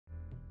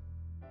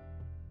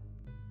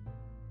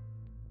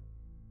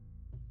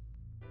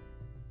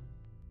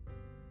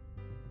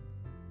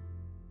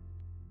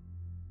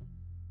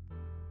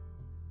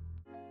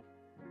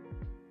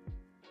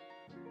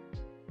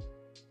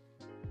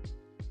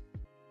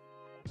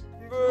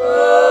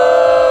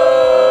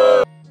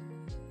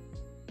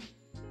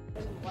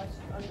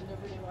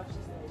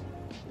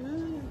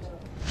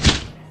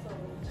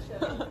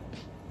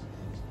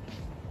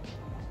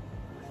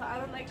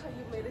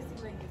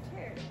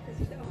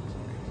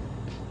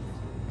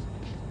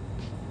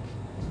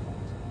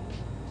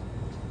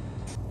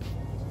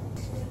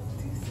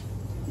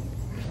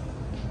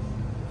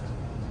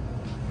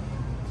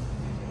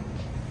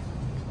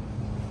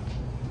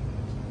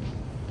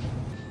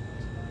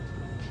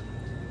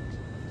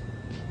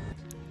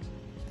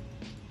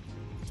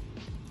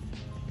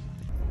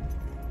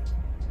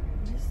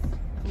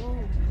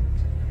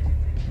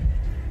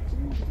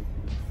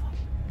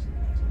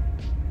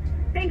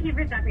Thank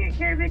you for stopping at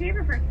Caribou. Do you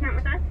have a first account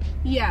with us?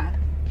 Yeah.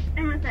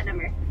 And what's that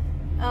number?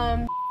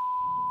 And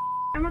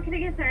what can I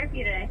get started for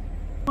you today?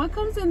 What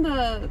comes in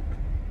the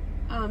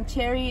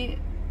cherry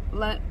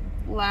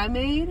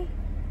limeade?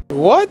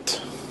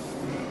 What?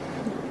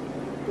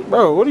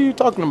 Bro, what are you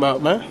talking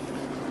about, man?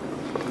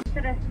 Is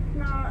it a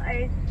small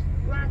iced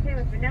latte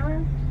with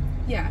vanilla?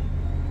 Yeah.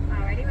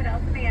 Alrighty, what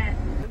else can I get?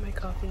 My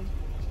coffee.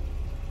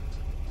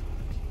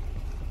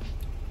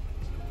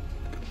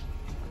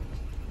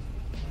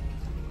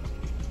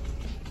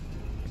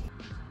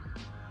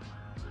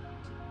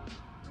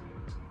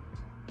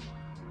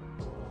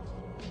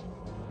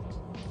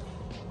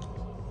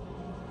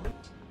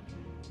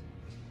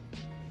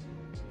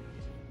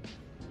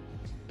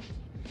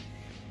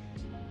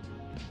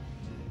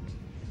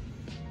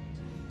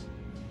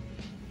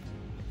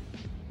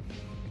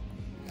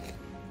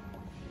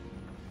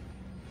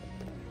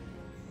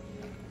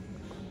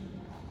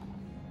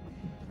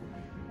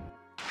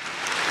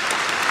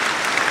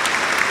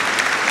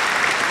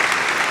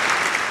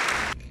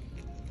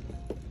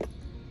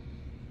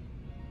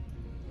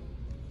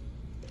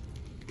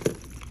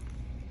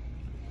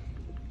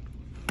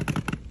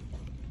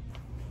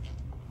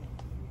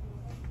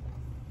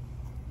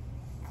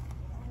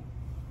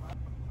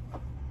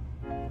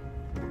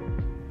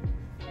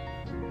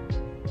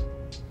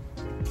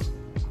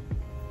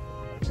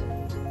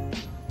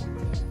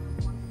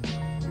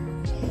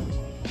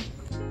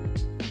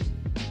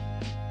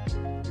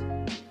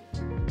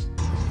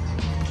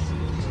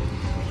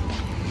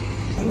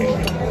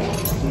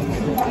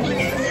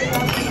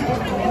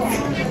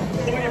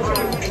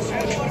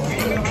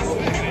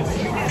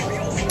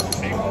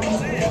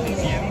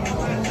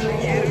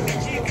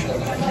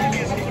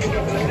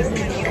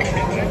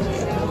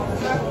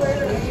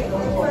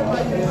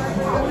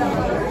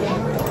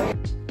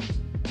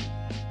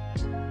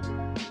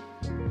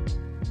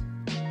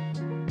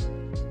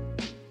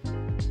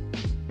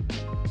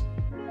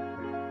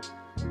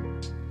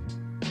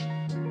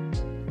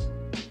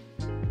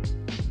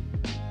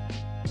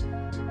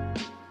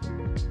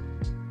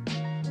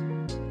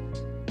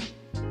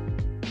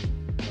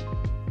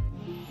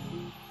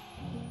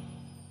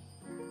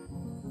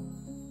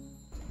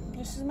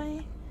 This is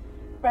my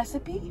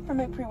recipe for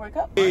my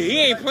pre-workout. He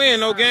ain't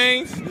playing no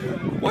games.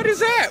 What is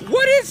that?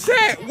 What is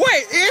that?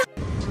 Wait,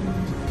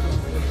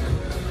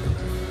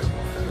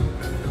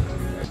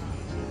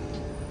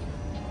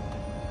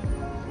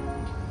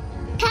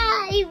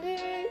 Hi!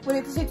 What do you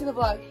have to say to the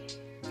vlog?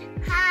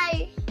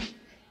 Hi!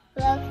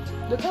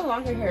 Love. Look how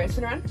long her hair is.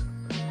 Turn around.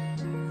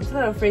 It's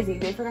not a phrasing.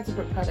 They forgot to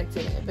put product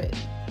in it, but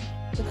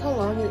look how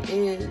long it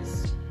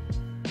is.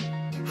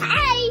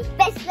 Hi,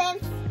 best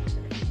friends!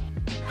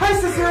 Hi,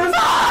 sisters!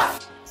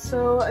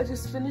 So I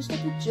just finished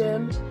at the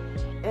gym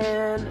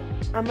and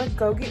I'm gonna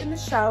go get in the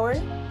shower.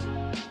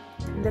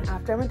 And then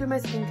after I'm gonna do my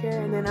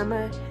skincare and then I'm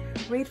gonna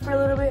read for a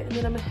little bit and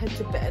then I'm gonna head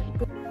to bed.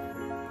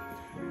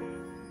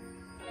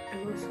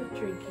 I'm also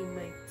drinking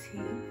my tea.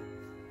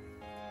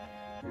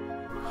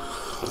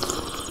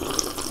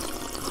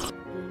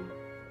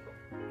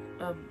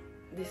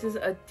 This is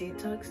a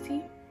detox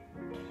tea.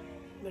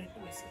 I'm gonna do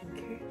my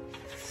skincare.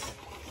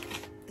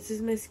 This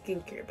is my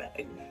skincare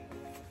bag.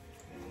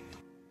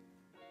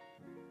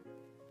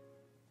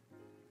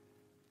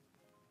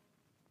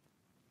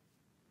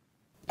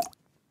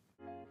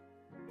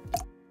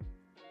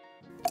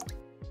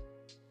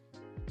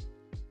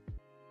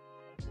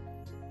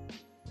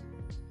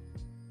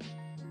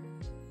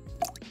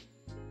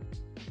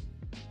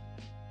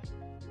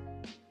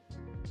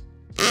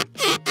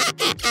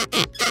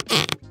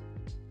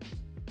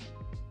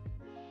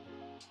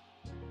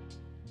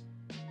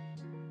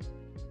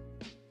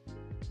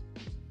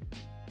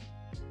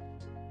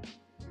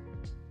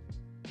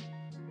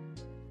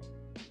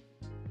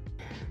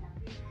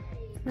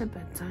 My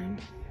bedtime.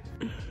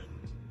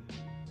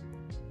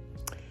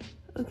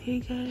 Okay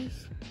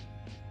guys,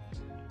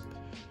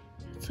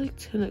 it's like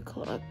 10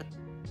 o'clock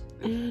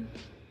and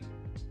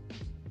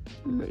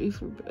I'm ready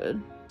for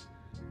bed.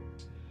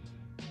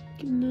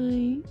 Good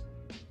night.